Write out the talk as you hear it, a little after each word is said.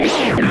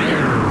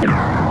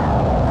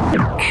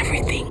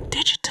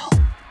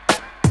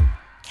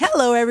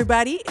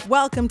everybody.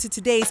 Welcome to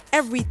today's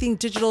Everything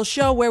Digital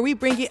show, where we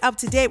bring you up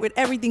to date with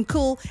everything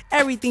cool,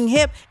 everything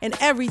hip, and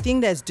everything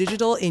that's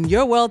digital in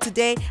your world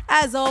today.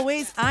 As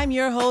always, I'm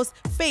your host,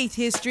 Faith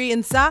History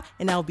Nsa,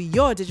 and I'll be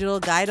your digital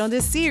guide on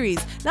this series.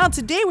 Now,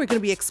 today we're going to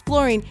be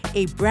exploring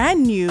a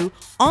brand new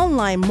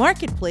online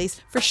marketplace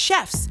for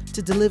chefs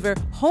to deliver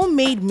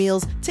homemade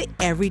meals to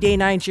everyday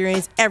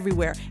Nigerians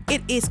everywhere.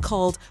 It is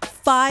called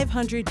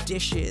 500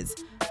 Dishes.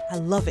 I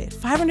love it.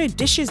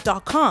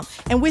 500dishes.com.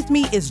 And with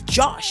me is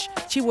Josh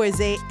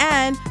Chiweze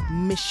and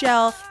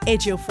Michelle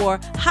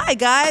Ejiofor. Hi,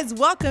 guys.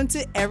 Welcome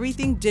to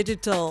Everything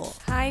Digital.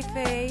 Hi,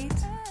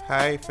 Faith.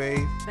 Hi,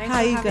 Faith. Thanks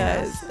Hi, for you having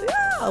guys. us.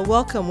 Yeah,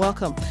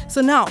 welcome.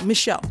 So now,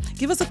 Michelle,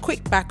 give us a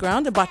quick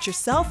background about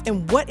yourself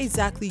and what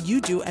exactly you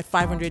do at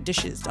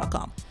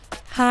 500dishes.com.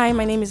 Hi,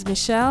 my name is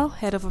Michelle,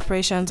 head of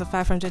operations of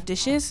 500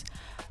 Dishes.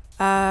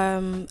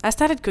 I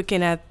started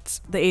cooking at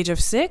the age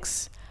of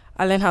 6.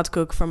 I learned how to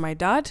cook from my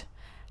dad,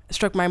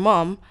 struck my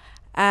mom,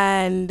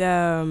 and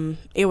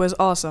it was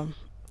awesome.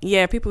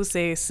 Yeah, people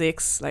say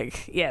 6,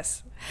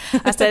 yes.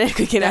 I started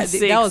cooking at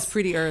 6. That was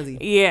pretty early.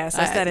 Yes,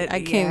 I started.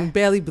 I can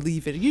barely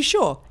believe it. Are you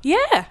sure?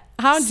 Yeah.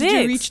 How did 6.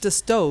 you reach the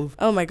stove?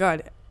 Oh my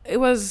God. It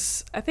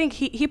was, I think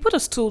he put a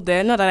stool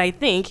there. Not that I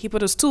think. He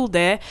put a stool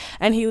there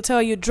and he will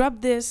tell you,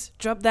 drop this,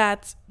 drop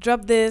that,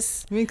 drop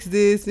this. Mix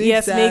this, mix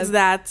Yes, that. mix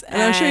that.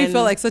 And I'm sure you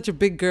felt like such a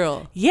big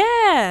girl.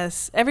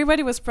 Yes.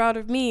 Everybody was proud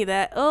of me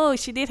that,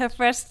 she did her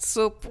first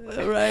soup.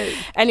 Right.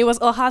 And it was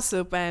Oha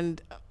soup.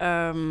 And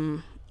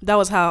that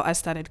was how I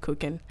started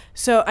cooking.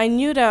 So I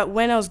knew that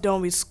when I was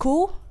done with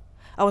school,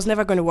 I was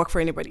never going to work for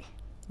anybody.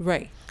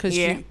 Right, because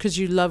Yeah.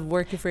 you love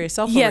working for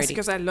yourself Yes, already.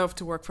 because I love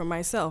to work for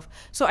myself.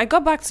 So I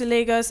got back to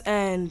Lagos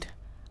and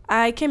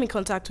I came in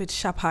contact with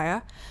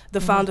ShopHire,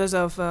 the founders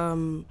of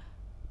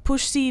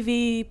Push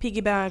CV,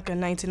 Piggybank, and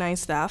 99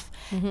 Staff.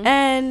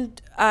 And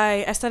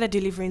I started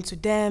delivering to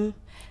them.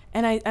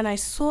 And I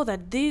saw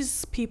that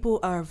these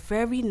people are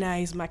very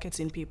nice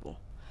marketing people.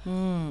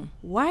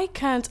 Why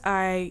can't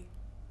I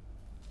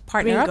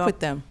Partner bring up with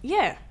them.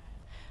 Yeah.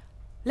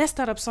 Let's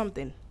start up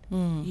something,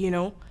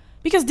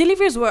 Because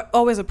deliveries were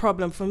always a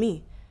problem for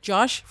me.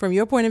 Josh, from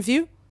your point of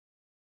view?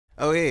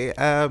 Oh, yeah.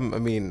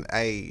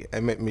 I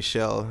met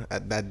Michelle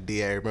at that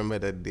day. I remember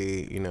that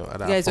day,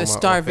 at our You guys were former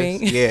starving.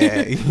 office.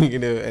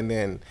 Yeah, and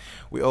then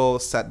we all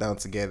sat down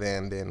together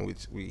and then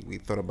we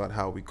thought about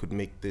how we could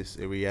make this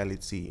a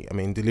reality.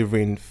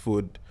 Delivering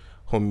food,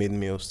 homemade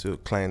meals to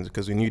clients,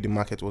 because we knew the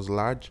market was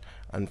large.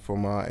 And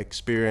from our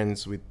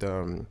experience with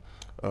the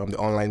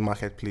online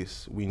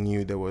marketplace, we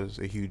knew there was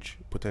a huge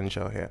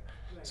potential here.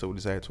 So we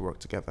decided to work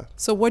together.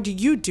 So what do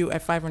you do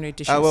at 500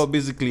 Dishes? Well,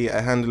 basically,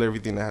 I handle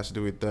everything that has to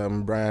do with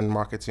brand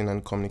marketing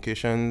and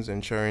communications,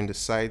 ensuring the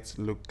site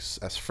looks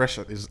as fresh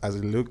as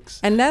it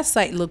looks. And that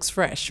site looks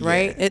fresh,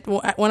 right?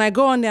 Yeah. When I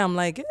go on there, I'm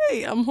like,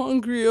 hey, I'm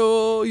hungry.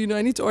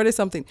 I need to order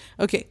something.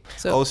 Okay.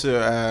 So Also,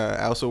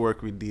 I also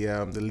work with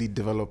the lead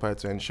developer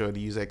to ensure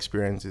the user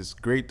experience is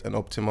great and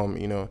optimum.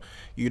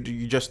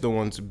 You just don't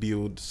want to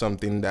build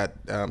something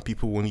that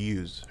people won't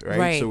use, right?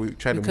 Right. So we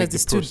try to because make the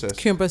it's process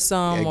too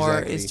cumbersome or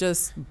exactly. it's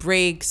just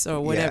breaks or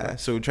whatever. Yeah,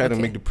 so we try to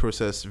Okay. make the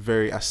process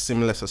as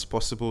seamless as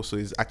possible. So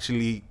it's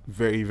actually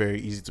very,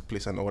 very easy to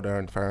place an order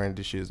on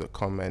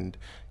 500dishes.com and,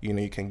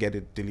 you can get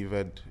it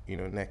delivered,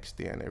 next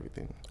day and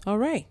everything. All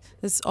right.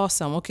 That's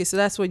awesome. Okay, so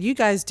that's what you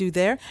guys do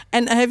there.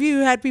 And have you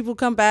had people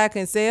come back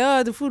and say,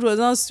 the food was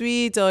not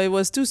sweet or it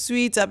was too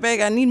sweet? I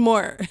beg, I need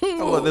more.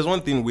 Well, there's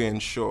one thing we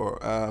ensure.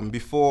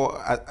 Before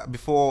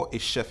a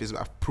chef is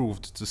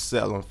approved to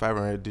sell on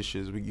 500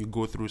 Dishes, you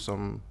go through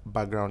some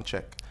background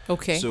check.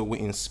 Okay. So we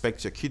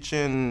inspect your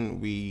kitchen,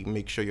 we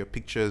make sure your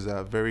pictures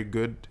are very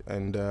good,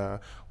 and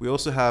we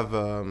also have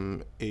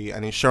an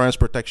insurance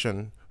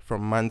protection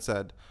from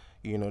Mansard,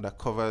 that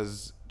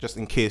covers just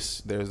in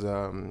case there's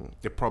a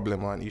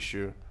problem or an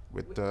issue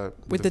with the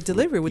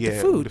delivery, with the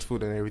with food. the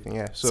food and everything.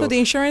 Yeah. So the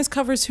insurance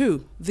covers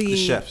who? The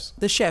chefs.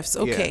 The chefs.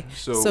 Okay.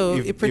 Yeah. So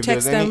it if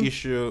protects there's any them.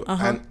 issue,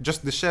 and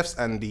just the chefs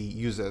and the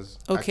users.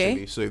 Okay.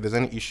 Actually. So if there's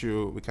any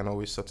issue, we can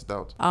always sort it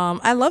out.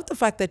 I love the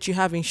fact that you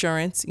have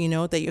insurance,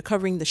 that you're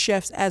covering the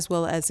chefs as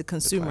well as the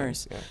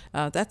consumers.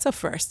 clients, That's a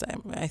first,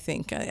 I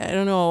think. I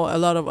don't know a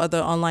lot of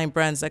other online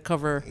brands that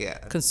cover Yeah.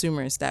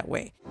 consumers that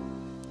way.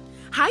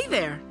 Hi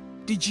there!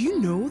 Did you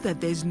know that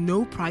there's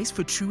no price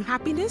for true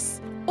happiness?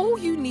 All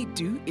you need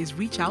to do is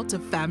reach out to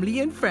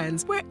family and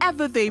friends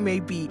wherever they may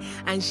be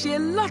and share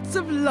lots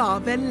of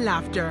love and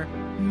laughter.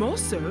 More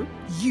so,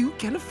 you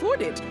can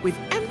afford it with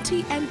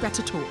MTN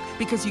Better Talk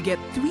because you get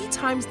 3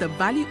 times the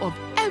value of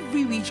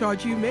every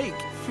recharge you make.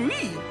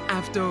 Free!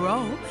 After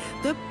all,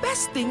 the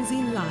best things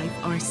in life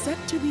are set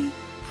to be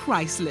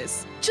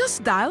priceless.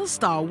 Just dial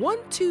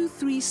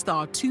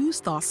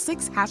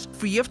 *123*2*6#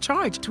 free of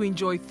charge to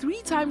enjoy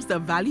 3 times the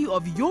value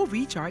of your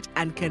recharge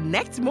and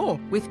connect more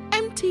with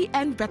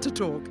MTN Better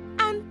Talk.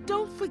 And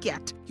don't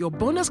forget, your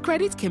bonus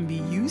credits can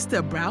be used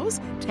to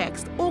browse,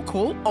 text, or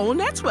call all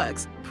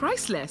networks.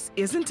 Priceless,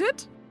 isn't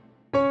it?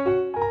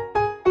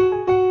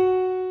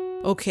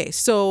 Okay,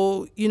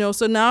 so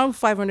so now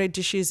 500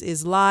 Dishes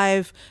is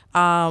live.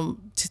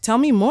 To tell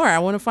me more, I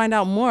want to find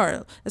out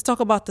more. Let's talk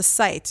about the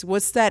site.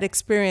 What's that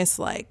experience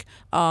like?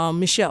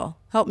 Michelle,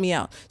 help me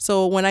out.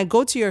 So when I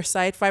go to your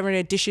site,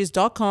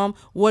 500dishes.com,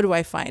 what do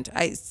I find?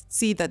 I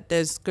see that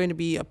there's going to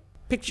be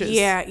pictures,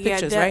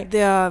 right?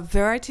 There are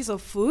varieties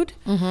of food.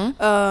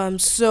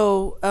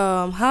 So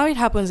how it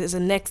happens is a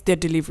next day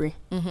delivery.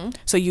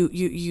 So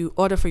you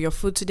order for your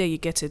food today, you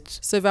get it.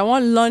 So if I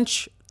want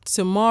lunch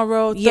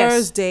tomorrow,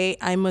 Thursday,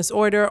 I must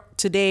order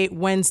today,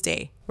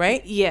 Wednesday,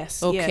 right?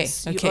 Yes. Okay.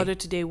 Yes. You order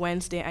today,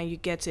 Wednesday, and you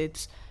get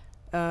it.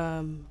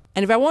 And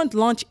if I want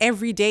lunch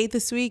every day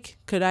this week,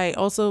 could I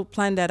also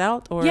plan that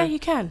out? Or yeah, you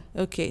can.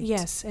 Okay.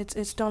 Yes,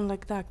 it's done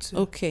like that too.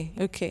 Okay.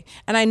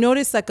 And I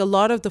noticed like a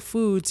lot of the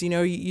foods,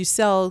 you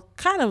sell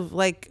kind of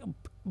like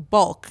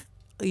bulk.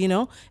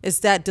 Is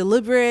that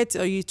deliberate?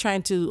 Are you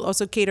trying to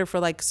also cater for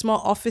like small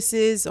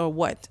offices or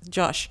what,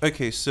 Josh?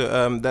 Okay,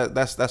 so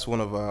that's one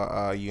of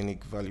our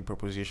unique value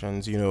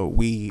propositions.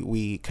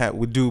 We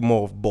do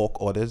more of bulk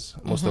orders.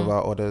 Most of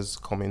our orders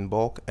come in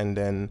bulk, and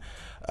then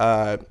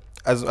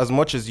as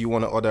much as you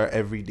want to order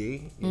every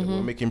day,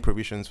 we're making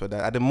provisions for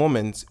that. At the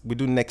moment, we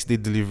do next day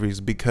deliveries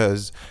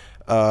because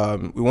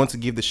we want to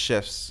give the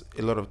chefs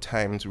a lot of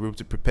time to be able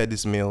to prepare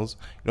these meals.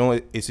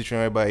 A situation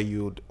whereby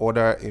you'd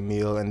order a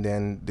meal and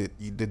then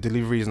the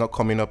delivery is not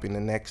coming up in the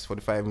next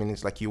 45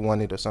 minutes like you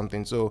wanted or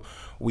something. So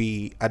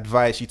we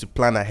advise you to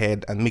plan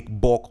ahead and make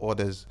bulk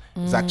orders.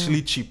 It's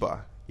actually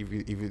cheaper if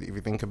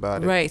you think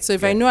about it. Right. So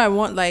if I know I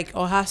want like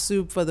oha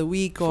soup for the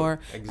week and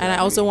I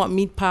also want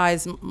meat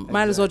pies,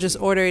 might as well just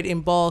order it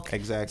in bulk.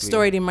 Exactly.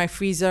 Store it in my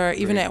freezer,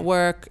 even at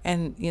work,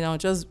 and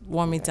just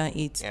warm it and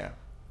eat. Yeah.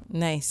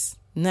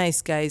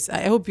 Nice, guys.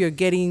 I hope you're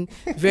getting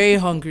very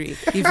hungry.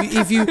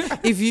 If you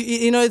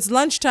it's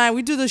lunchtime.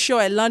 We do the show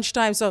at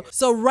lunchtime. So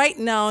right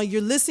now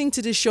you're listening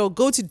to the show.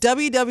 Go to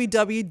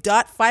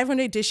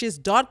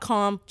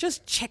www.500dishes.com.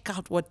 Just check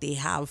out what they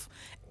have,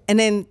 and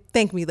then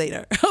thank me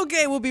later.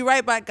 Okay, we'll be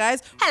right back,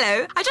 guys.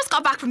 Hello, I just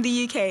got back from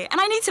the UK and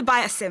I need to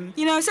buy a SIM,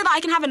 so that I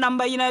can have a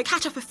number,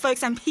 catch up with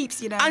folks and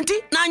peeps, Auntie,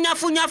 na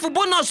nyafu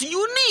bonus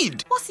you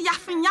need. What's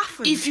yafu?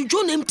 If you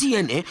join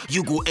MTN,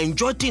 you go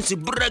enjoy things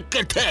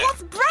bracket.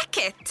 What's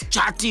bracket?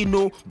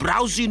 Chatting,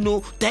 browsing,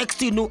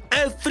 texting,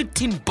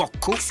 everything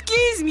buckle.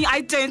 Excuse me, I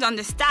don't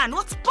understand.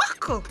 What's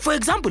buckle? For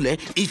example,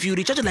 if you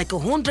recharge like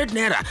 100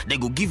 naira, they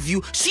go give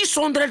you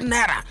 600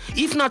 naira.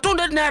 If not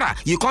 200 naira,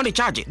 you can't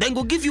recharge it. Then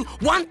go give you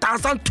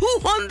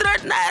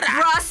 1,200 naira.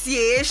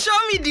 Rossier, show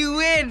me the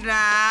way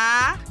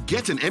now.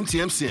 Get an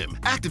MTN SIM,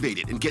 activate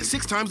it, and get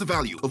 6 times the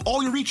value of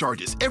all your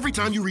recharges every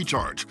time you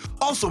recharge.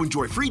 Also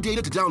enjoy free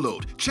data to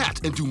download,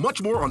 chat, and do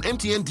much more on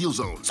MTN Deal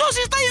Zone. So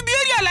sister, you be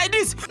area like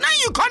this, now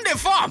you can't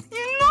deform.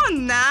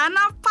 Na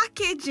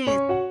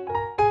packaging.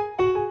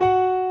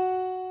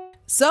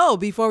 So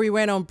before we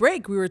went on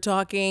break, we were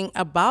talking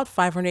about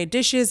 500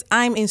 Dishes.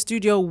 I'm in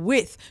studio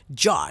with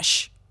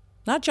Josh.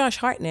 Not Josh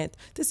Hartnett.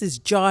 This is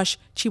Josh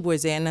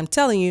Chibueze, and I'm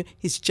telling you,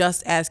 he's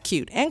just as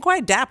cute and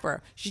quite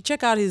dapper. You should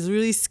check out his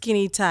really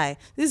skinny tie.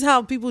 This is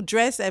how people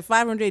dress at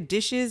 500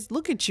 Dishes.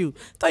 Look at you.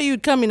 Thought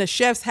you'd come in a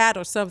chef's hat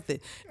or something.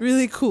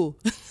 Really cool.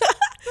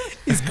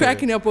 He's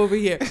cracking up over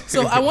here.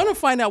 So I want to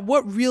find out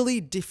what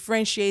really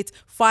differentiates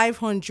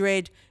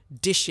 500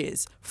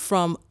 Dishes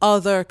from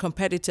other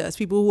competitors,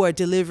 people who are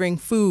delivering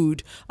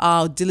food,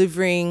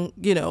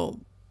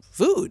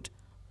 food.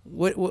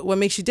 What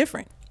makes you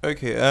different?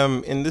 Okay,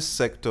 in this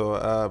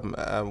sector,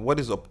 what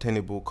is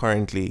obtainable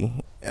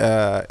currently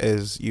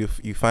is you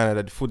find out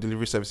that the food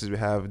delivery services we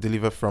have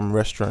deliver from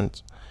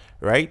restaurants,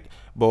 right?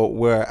 But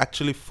we're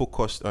actually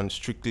focused on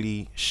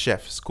strictly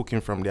chefs cooking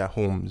from their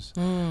homes.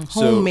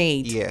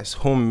 Homemade. Yes,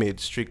 homemade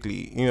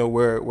strictly.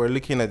 We're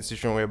looking at a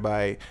situation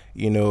whereby,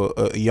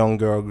 a young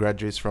girl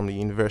graduates from the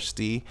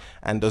university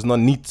and does not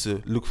need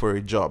to look for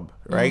a job,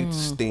 right?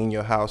 Stay in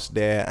your house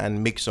there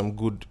and make some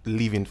good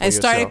living for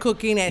yourself. I started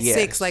cooking at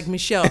 6 like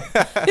Michelle.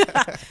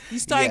 You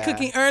started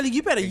cooking early.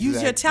 You better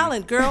use your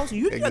talent, girls.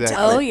 Use your talent.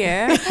 Oh,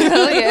 yeah.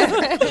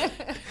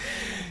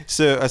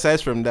 So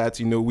aside from that,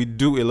 we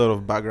do a lot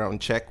of background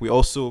check. We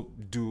also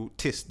do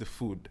taste the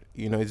food.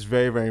 It's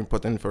very, very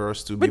important for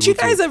us to But you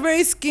guys are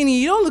very skinny.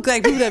 You don't look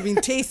like people that have been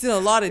tasting a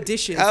lot of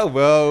dishes. Oh,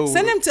 well.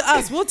 Send them to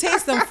us. We'll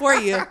taste them for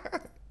you. All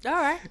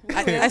right.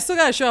 I still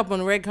got to show up on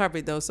the red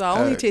carpet, though, so I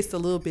only taste a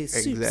little bit.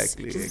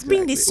 Exactly.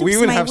 Bring the soups we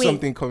even my have way.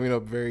 something coming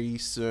up very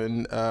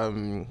soon.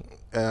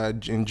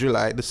 In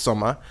July, this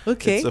summer.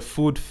 Okay. It's a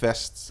food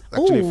fest,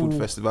 actually a food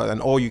festival,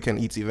 and all you can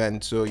eat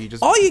event. So you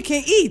just all you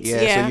can eat.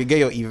 Yeah. So you get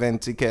your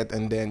event ticket,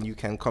 and then you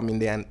can come in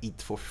there and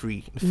eat for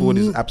free. The food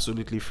is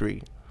absolutely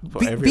free for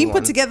everyone. Being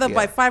put together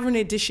by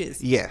 500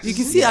 Dishes. Yes. You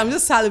can see I'm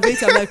just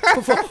salivating. I'm like,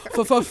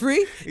 for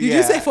free? Did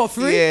you say for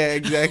free? Yeah,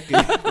 exactly.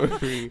 For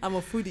free. I'm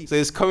a foodie. So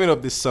it's coming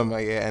up this summer,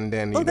 and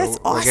then that's we're getting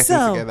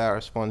awesome. together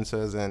our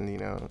sponsors and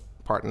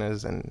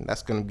partners, and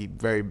that's going to be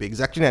very big.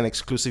 It's actually an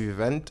exclusive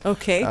event.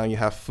 Okay. You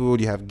have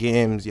food, you have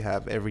games, you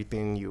have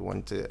everything you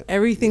want to.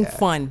 Everything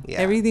fun. Yeah.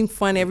 Everything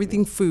fun,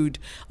 everything food.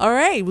 All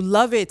right. We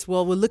love it.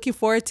 Well, we're looking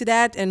forward to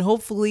that. And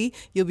hopefully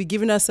you'll be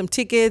giving us some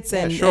tickets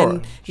and,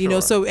 you know,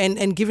 so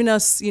and giving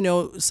us, you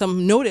know,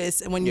 some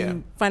notice when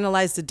you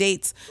finalize the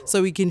dates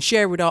so we can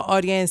share with our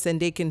audience and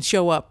they can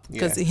show up.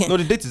 No,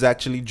 the date is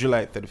actually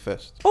July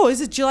 31st. Oh,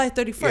 is it July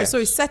 31st? Yes. So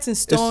it's set in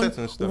stone. It's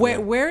set in stone.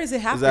 Where is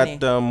it happening?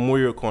 It's at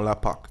Muyo Konla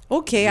Park.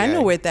 Okay, I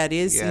know where that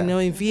is. You know,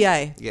 in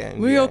VI. Yeah,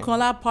 in Muyo VI.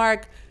 Konla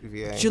Park.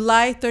 VI.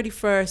 July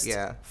 31st.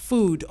 Yeah.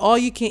 Food. All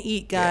you can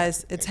eat,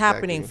 guys. It's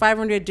happening.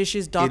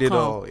 500dishes.com. Eat it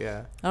all,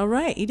 yeah. All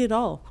right. Eat it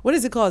all. What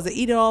is it called? The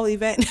Eat It All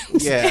event?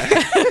 Yeah.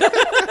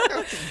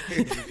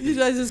 You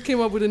guys just came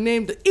up with a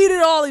name. The Eat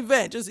It All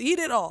event. Just eat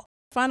it all.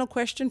 Final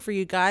question for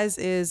you guys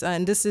is,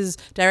 and this is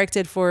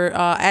directed for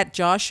at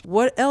Josh.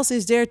 What else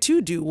is there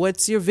to do?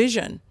 What's your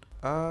vision?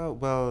 I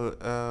would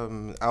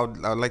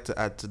like to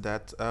add to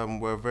that.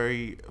 We're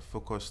very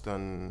focused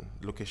on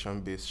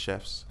location-based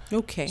chefs.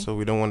 Okay. So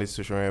we don't want a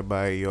situation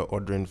whereby you're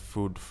ordering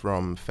food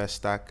from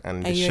Festac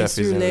and the And you're chef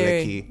is in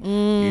Surulere. Lekki,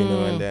 you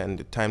know, and then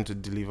the time to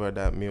deliver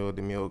that meal,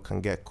 the meal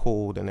can get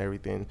cold and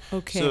everything.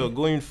 Okay. So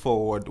going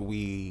forward,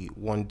 we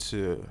want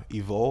to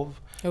evolve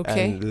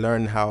Okay. and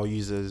learn how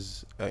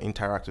users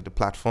interact with the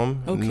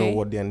platform, know Okay.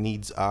 what their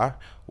needs are.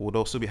 We'll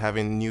also be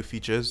having new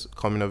features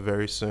coming up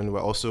very soon. We're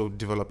also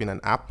developing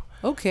an app.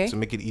 Okay. To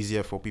make it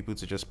easier for people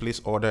to just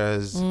place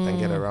orders and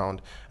get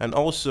around. And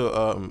also,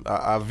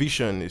 our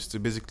vision is to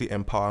basically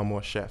empower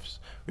more chefs.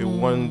 We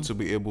want to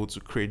be able to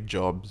create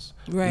jobs,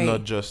 Right.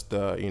 not just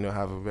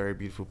have a very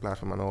beautiful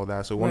platform and all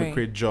that. So we want Right. to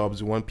create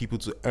jobs. We want people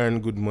to earn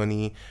good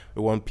money.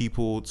 We want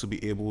people to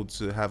be able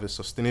to have a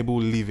sustainable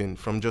living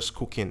from just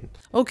cooking.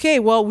 Okay,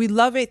 well, we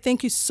love it.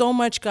 Thank you so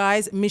much,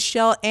 guys,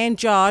 Michelle and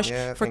Josh,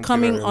 Yeah, for thank you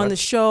coming very on the much.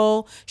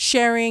 show,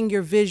 sharing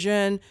your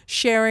vision,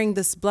 sharing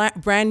this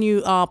brand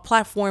new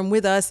platform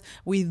with us.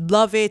 We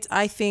love it.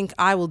 I think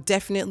I will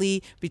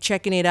definitely be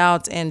checking it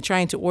out and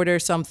trying to order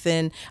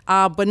something.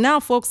 But now,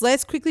 folks,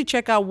 let's quickly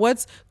check out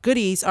what's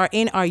goodies are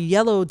in our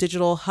Yellow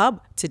Digital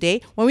Hub today.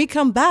 When we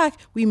come back,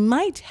 we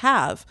might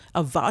have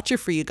a voucher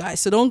for you guys.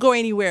 So don't go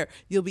anywhere.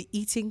 You'll be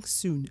eating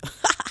soon.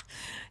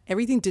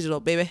 Everything digital,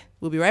 baby.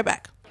 We'll be right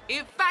back.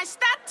 If I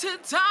start to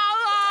talk,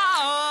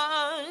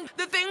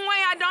 the thing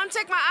where I don't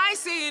take my eyes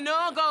see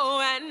no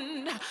go,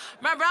 and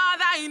my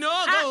brother you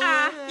know go.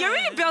 You're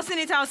really belting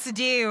it out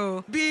today.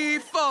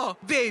 Before,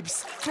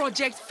 babes,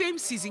 Project Fame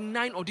Season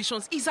 9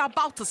 auditions is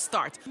about to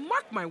start.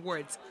 Mark my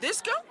words,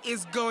 this girl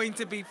is going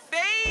to be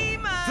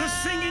famous. The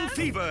singing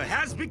fever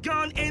has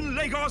begun in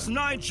Lagos,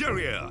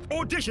 Nigeria.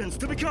 Auditions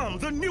to become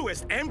the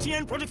newest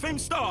MTN Project Fame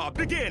star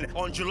begin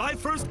on July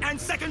 1st and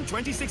 2nd,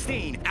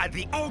 2016 at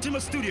the Ultima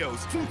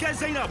Studios, Funke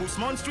Zainab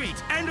Usman Street,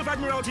 end of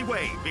Admiralty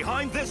Way,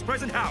 behind this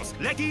present house,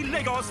 Lekki,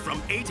 Lagos from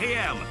 8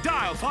 a.m.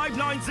 Dial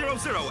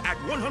 5900 at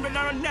 100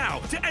 Naira now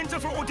to enter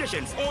for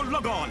auditions or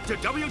log on to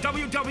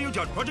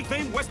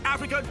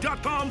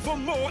www.projectfamewestafrica.com for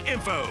more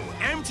info.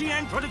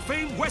 MTN Project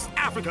Fame West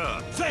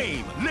Africa.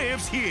 Fame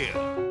lives here.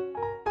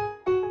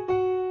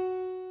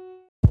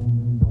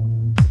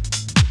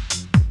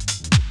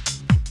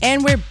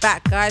 And we're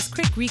back, guys.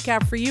 Quick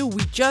recap for you.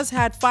 We just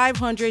had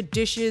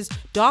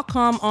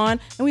 500dishes.com on,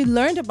 and we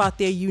learned about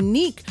their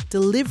unique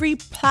delivery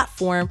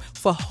platform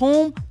for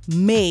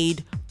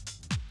homemade,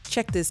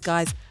 check this,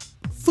 guys,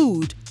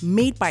 food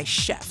made by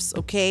chefs,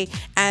 okay?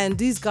 And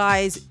these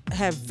guys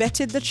have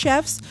vetted the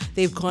chefs.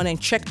 They've gone and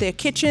checked their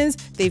kitchens.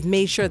 They've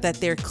made sure that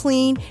they're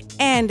clean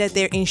and that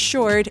they're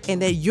insured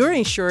and that you're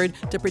insured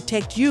to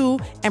protect you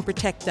and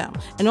protect them.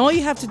 And all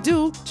you have to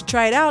do to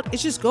try it out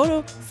is just go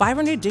to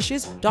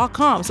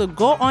 500dishes.com. So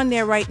go on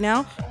there right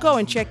now. Go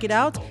and check it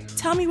out.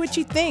 Tell me what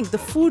you think. The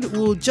food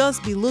will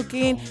just be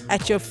looking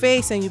at your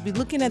face and you'll be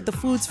looking at the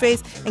food's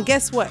face. And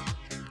guess what?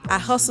 I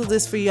hustle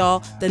this for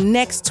y'all. The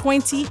next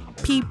 20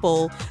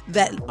 people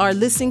that are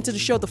listening to the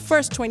show, the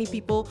first 20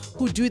 people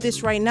who do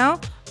this right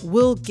now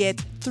will get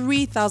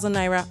 3,000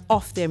 Naira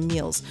off their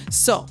meals.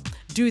 So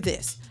do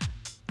this.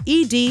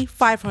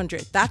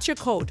 ED500, that's your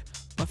code.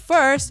 But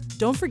first,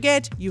 don't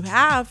forget you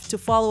have to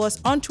follow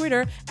us on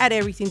Twitter at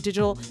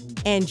everythingdigitalng,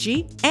 and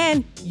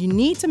you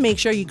need to make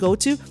sure you go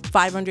to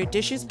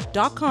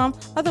 500dishes.com.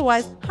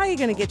 Otherwise, how are you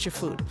going to get your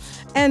food?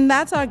 And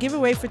that's our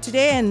giveaway for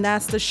today, and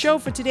that's the show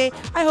for today.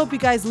 I hope you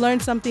guys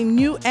learned something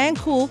new and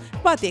cool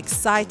about the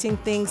exciting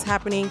things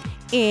happening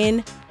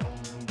in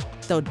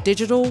the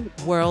digital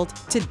world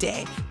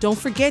today. Don't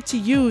forget to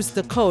use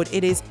the code.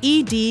 It is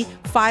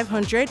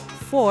ED500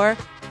 for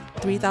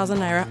 3,000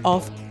 Naira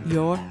off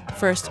your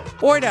first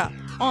order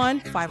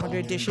on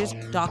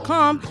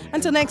 500dishes.com.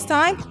 Until next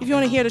time, if you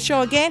want to hear the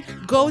show again,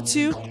 go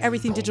to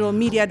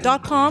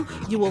everythingdigitalmedia.com.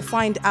 You will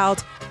find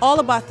out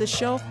all about the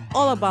show,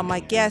 all about my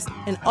guests,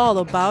 and all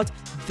about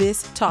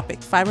this topic.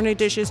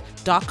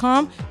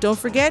 500dishes.com. Don't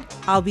forget,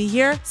 I'll be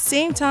here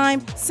same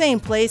time, same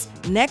place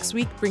next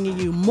week, bringing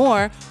you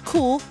more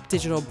cool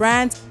digital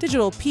brands,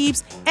 digital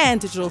peeps, and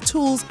digital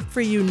tools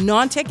for you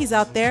non-techies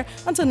out there.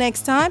 Until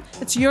next time,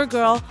 it's your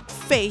girl,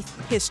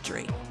 Faith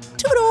History.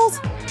 Toodles!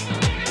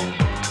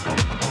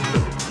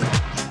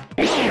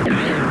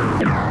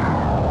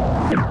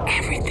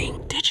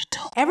 Everything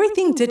Digital.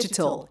 Everything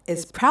Digital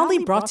is proudly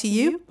brought to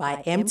you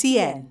by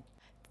MTN.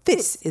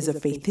 This is a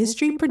Faith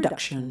History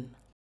production.